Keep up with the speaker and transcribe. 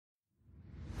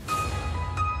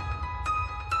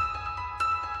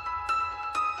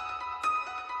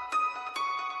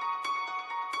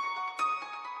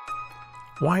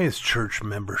Why is church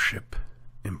membership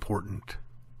important?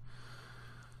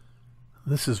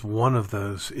 This is one of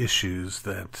those issues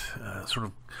that sort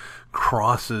of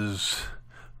crosses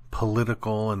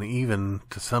political and even,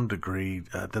 to some degree,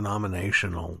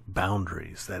 denominational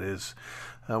boundaries. That is,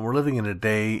 we're living in a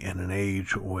day and an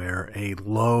age where a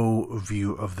low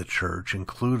view of the church,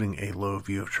 including a low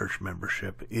view of church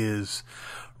membership, is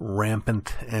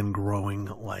rampant and growing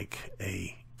like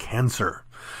a cancer.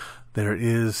 There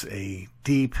is a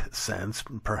deep sense,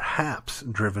 perhaps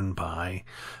driven by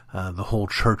the whole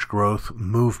church growth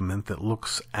movement that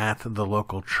looks at the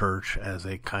local church as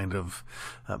a kind of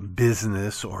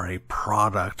business or a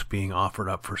product being offered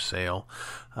up for sale,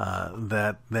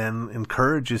 that then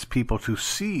encourages people to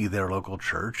see their local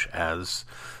church as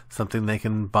something they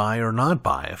can buy or not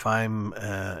buy. If I'm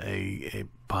a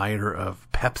buyer of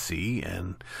Pepsi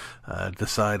and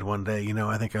decide one day,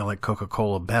 I think I like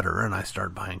Coca-Cola better, and I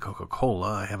start buying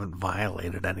Coca-Cola, I haven't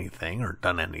violated anything or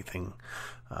done anything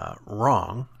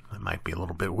wrong. It might be a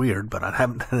little bit weird, but I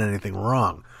haven't done anything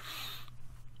wrong.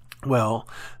 Well,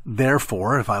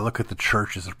 therefore, if I look at the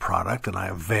church as a product and I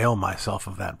avail myself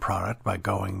of that product by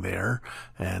going there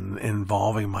and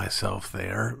involving myself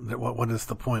there, what is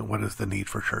the point? What is the need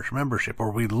for church membership?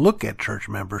 Or we look at church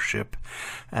membership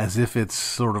as if it's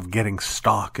sort of getting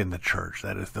stock in the church.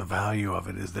 That is, the value of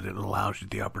it is that it allows you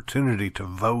the opportunity to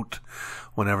vote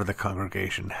whenever the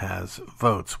congregation has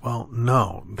votes. Well,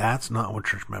 no, that's not what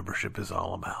church membership is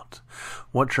all about.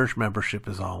 What church membership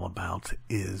is all about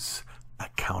is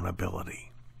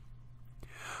accountability.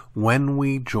 When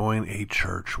we join a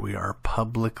church, we are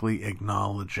publicly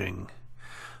acknowledging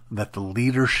that the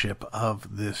leadership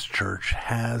of this church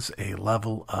has a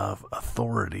level of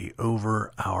authority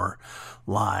over our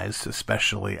lives,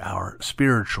 especially our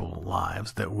spiritual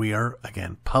lives, that we are,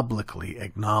 again, publicly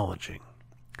acknowledging.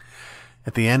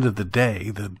 At the end of the day,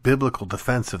 the biblical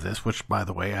defense of this, which, by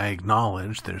the way, I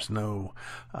acknowledge there's no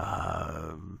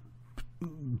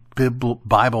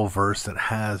Bible verse that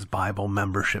has Bible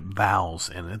membership vows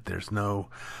in it. There's no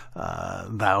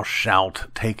thou shalt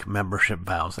take membership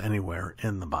vows anywhere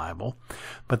in the Bible.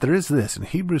 But there is this. In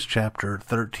Hebrews chapter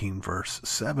 13, verse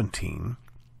 17,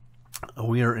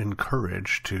 we are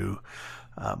encouraged to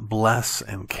bless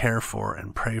and care for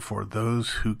and pray for those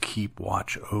who keep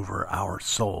watch over our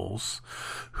souls,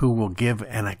 who will give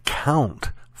an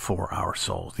account for our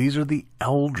souls. These are the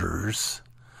elders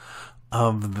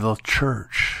of the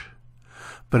church.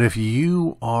 But if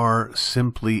you are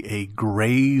simply a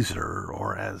grazer,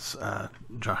 or as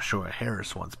Joshua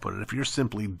Harris once put it, if you're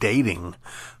simply dating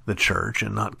the church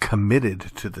and not committed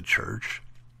to the church,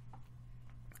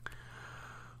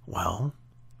 well,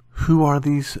 who are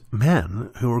these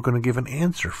men who are going to give an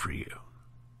answer for you?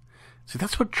 See,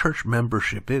 that's what church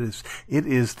membership is. It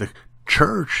is the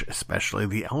church, especially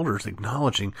the elders,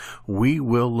 acknowledging, we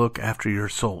will look after your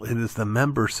soul. It is the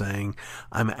member saying,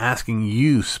 I'm asking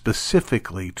you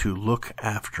specifically to look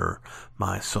after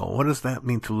my soul. What does that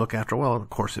mean, to look after? Well, of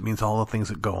course, it means all the things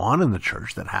that go on in the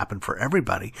church that happen for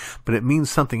everybody, but it means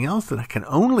something else that can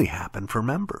only happen for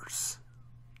members.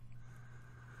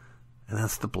 And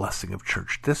that's the blessing of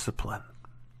church discipline.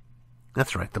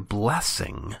 That's right, the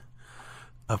blessing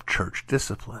of church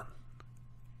discipline.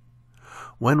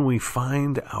 When we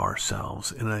find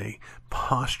ourselves in a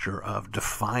posture of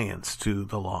defiance to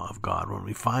the law of God, when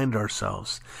we find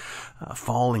ourselves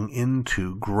falling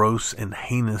into gross and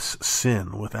heinous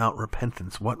sin without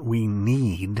repentance, what we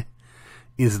need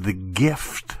is the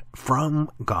gift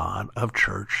from God of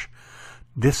church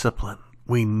discipline.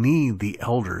 We need the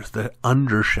elders, the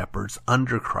under-shepherds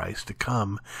under Christ, to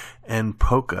come and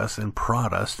poke us and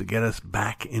prod us to get us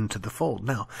back into the fold.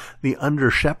 Now, the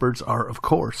under-shepherds are, of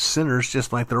course, sinners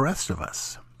just like the rest of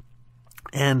us.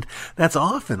 And that's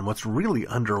often what's really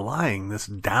underlying this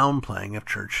downplaying of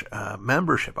church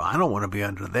membership. I don't want to be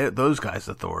under those guys'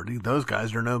 authority. Those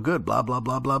guys are no good, blah, blah,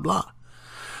 blah, blah, blah.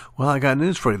 Well, I got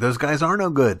news for you. Those guys are no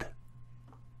good.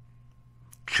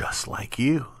 Just like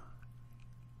you.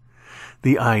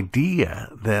 The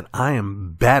idea that I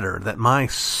am better, that my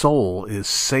soul is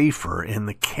safer in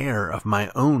the care of my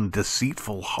own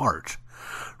deceitful heart,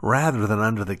 rather than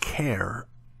under the care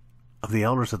of the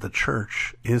elders of the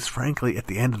church, is frankly, at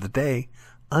the end of the day,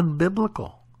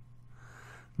 unbiblical.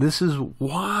 This is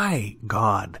why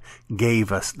God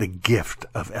gave us the gift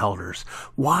of elders.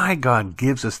 Why God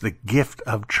gives us the gift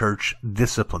of church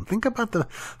discipline. Think about the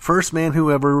first man who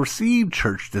ever received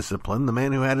church discipline, the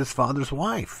man who had his father's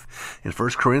wife. In 1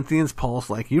 Corinthians,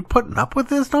 Paul's like, you're putting up with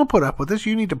this? Don't put up with this.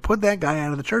 You need to put that guy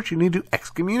out of the church. You need to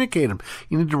excommunicate him.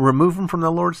 You need to remove him from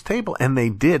the Lord's table. And they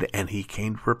did, and he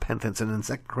came to repentance. And in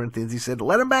 2 Corinthians, he said,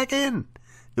 let him back in.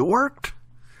 It worked.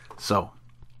 So,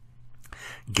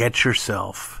 get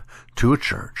yourself to a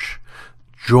church,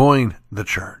 join the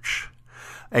church,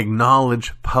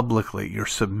 acknowledge publicly your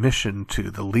submission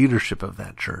to the leadership of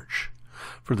that church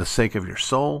for the sake of your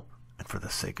soul and for the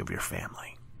sake of your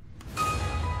family.